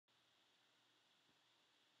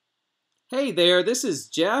Hey there, this is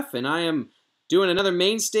Jeff, and I am doing another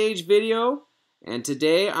Mainstage video, and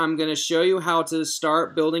today I'm going to show you how to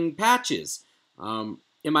start building patches. In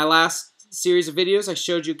my last series of videos, I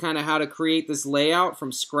showed you kind of how to create this layout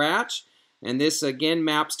from scratch, and this again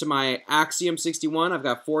maps to my Axiom 61. I've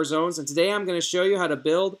got 4 zones, and today I'm going to show you how to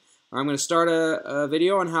build, or I'm going to start a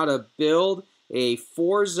video on how to build a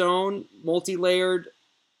 4-zone multi-layered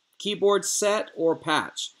keyboard set or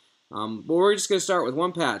patch. But we're just going to start with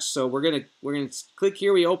one patch. So we're gonna click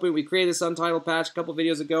here. We created this untitled patch a couple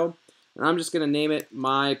videos ago, and I'm just going to name it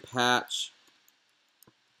My Patch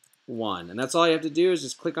 1. And that's all you have to do is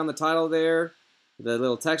just click on the title there. The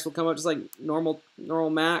little text will come up just like normal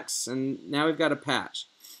Macs, and now we've got a patch.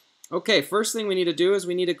 Okay, first thing we need to do is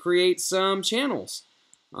we need to create some channels.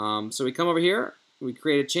 So we come over here, we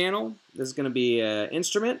create a channel. This is going to be an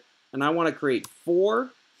instrument, and I want to create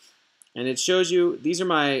 4. And it shows you, these are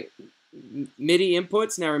my MIDI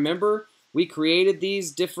inputs. Now remember, we created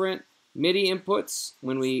these different MIDI inputs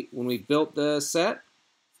when we built the set.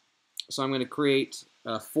 So I'm going to create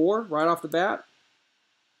 4 right off the bat.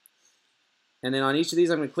 And then on each of these,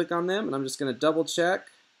 I'm going to click on them, and I'm just going to double check.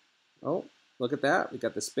 Oh, look at that. We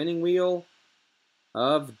got the spinning wheel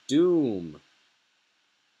of doom.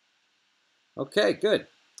 Okay, good.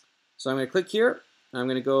 So I'm going to click here. I'm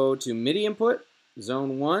going to go to MIDI input,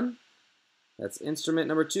 zone 1. That's instrument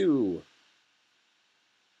number 2.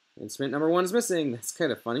 Instrument number 1 is missing. That's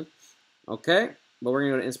kind of funny. Okay, but we're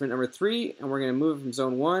going to go to instrument number 3, and we're going to move from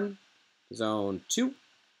zone 1 to zone 2.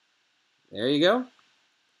 There you go.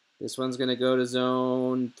 This one's going to go to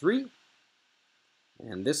zone 3.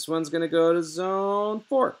 And this one's going to go to zone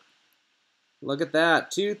 4. Look at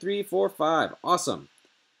that. 2, 3, 4, 5. Awesome.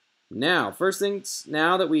 Now, first things,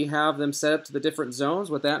 now that we have them set up to the different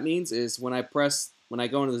zones, what that means is when I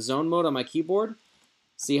go into the zone mode on my keyboard,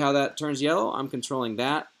 see how that turns yellow? I'm controlling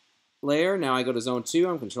that layer. Now I go to zone 2,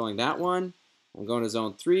 I'm controlling that one. I'm going to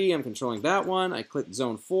zone 3, I'm controlling that one. I click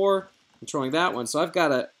zone 4, controlling that one. So I've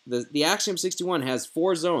got the Axiom 61 has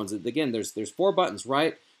 4 zones. Again, there's 4 buttons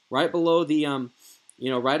right below the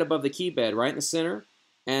right above the key bed, right in the center.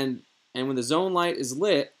 And when the zone light is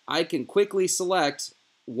lit, I can quickly select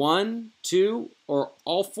 1, 2, or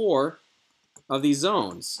all 4 of these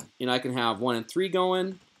zones. I can have 1 and 3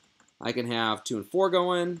 going. I can have 2 and 4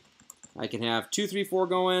 going. I can have 2, 3, 4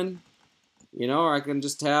 going. Or I can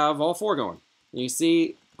just have all 4 going. And you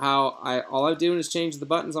see how all I'm doing is change the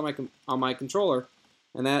buttons on my controller,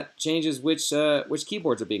 and that changes which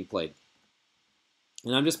keyboards are being played.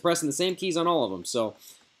 And I'm just pressing the same keys on all of them.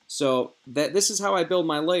 So this is how I build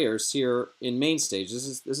my layers here in Mainstage.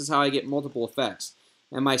 This is how I get multiple effects.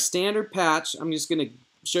 And my standard patch, I'm just going to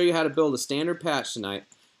show you how to build a standard patch tonight.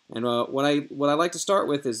 And what I like to start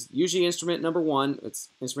with is usually instrument number 1. It's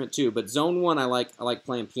instrument 2, but zone 1 I like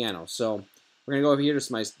playing piano. So we're gonna go over here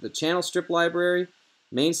to the channel strip library,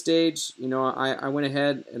 Mainstage. I went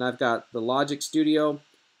ahead and I've got the Logic Studio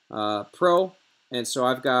Pro, and so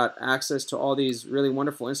I've got access to all these really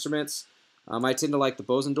wonderful instruments. I tend to like the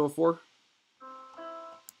Bosendorfer.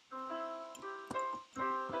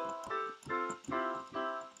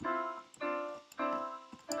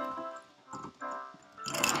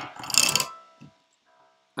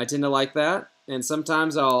 I tend to like that, and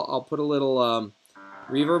sometimes I'll put a little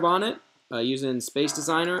reverb on it using Space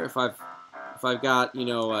Designer if I've got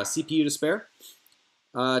CPU to spare.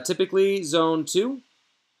 Typically zone 2,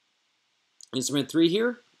 instrument 3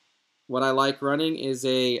 here. What I like running is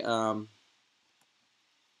a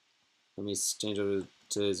let me change over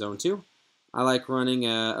to zone 2. I like running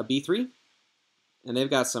a B3, and they've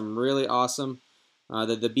got some really awesome.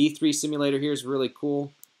 The B3 simulator here is really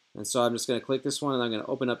cool. And so I'm just going to click this one, and I'm going to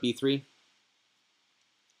open up B3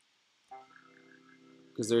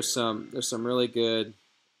 because there's some really good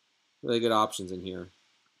options in here.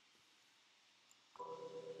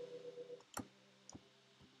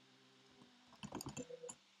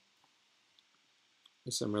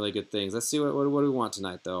 There's some really good things. Let's see what do we want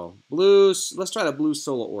tonight though. Blues. Let's try the blues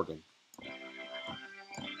solo organ.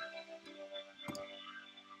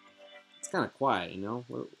 It's kind of quiet,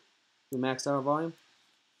 We maxed out our volume.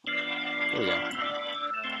 There we go.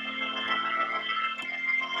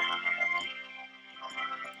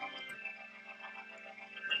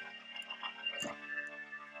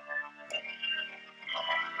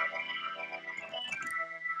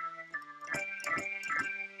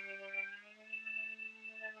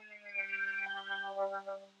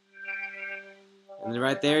 And then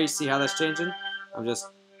right there, you see how that's changing? I'm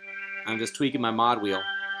just tweaking my mod wheel.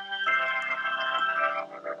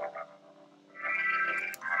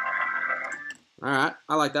 All right,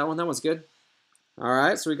 I like that one. That one's good. All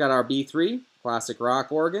right, so we got our B3. Classic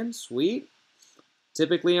rock organ, sweet.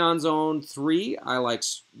 Typically on zone 3, I like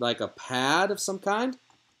a pad of some kind.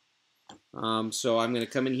 So I'm going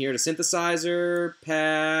to come in here to synthesizer,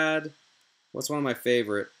 pad. What's one of my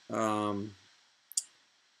favorite?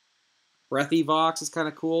 Breathy Vox is kind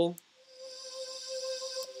of cool.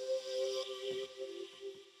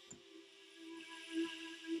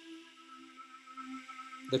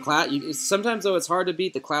 Sometimes though it's hard to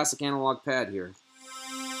beat the classic analog pad here.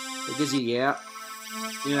 It gives you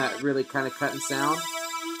that really kind of cutting sound.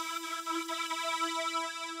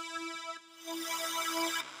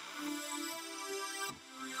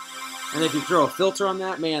 And if you throw a filter on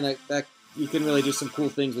that, man, that you can really do some cool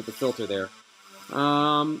things with the filter there.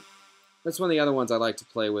 That's one of the other ones I like to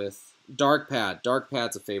play with. Dark pad. Dark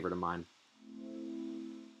pad's a favorite of mine.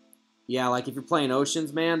 Yeah, like if you're playing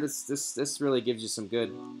Oceans, man, this really gives you some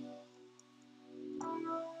good.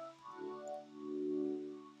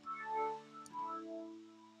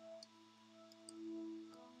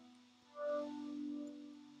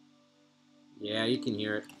 Yeah, you can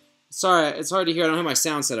hear it. Sorry, it's hard to hear. I don't have my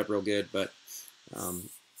sound set up real good, but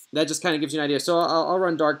that just kind of gives you an idea. So I'll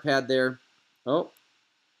run Dark Pad there. Oh,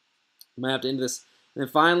 I might have to end this. And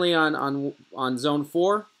then finally on zone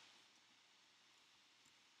 4,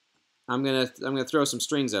 I'm gonna throw some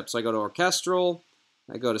strings up. So I go to orchestral,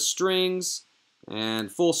 I go to strings,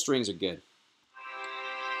 and full strings are good.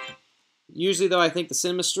 Usually though, I think the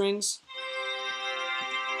cinema strings,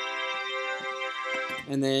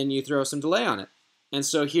 and then you throw some delay on it. And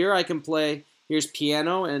so here I can play, here's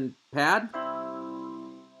piano and pad.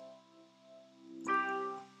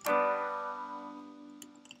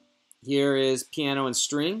 Here is piano and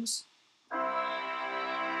strings.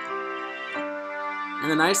 And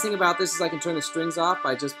the nice thing about this is I can turn the strings off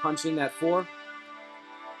by just punching that 4.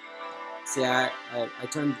 See, I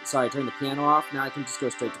turned the piano off. Now I can just go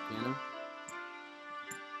straight to piano.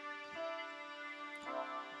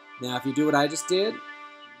 Now if you do what I just did,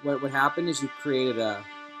 what would happen is you created a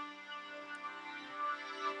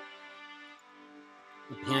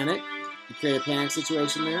panic. You create a panic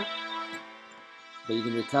situation there, but you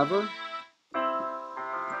can recover.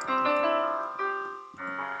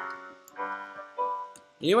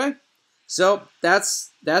 Anyway, so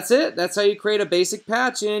that's it. That's how you create a basic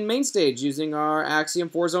patch in Mainstage using our Axiom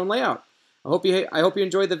 4-zone layout. I hope you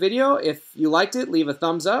enjoyed the video. If you liked it, leave a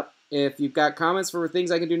thumbs up. If you've got comments for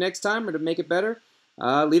things I can do next time or to make it better,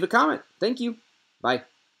 leave a comment. Thank you. Bye.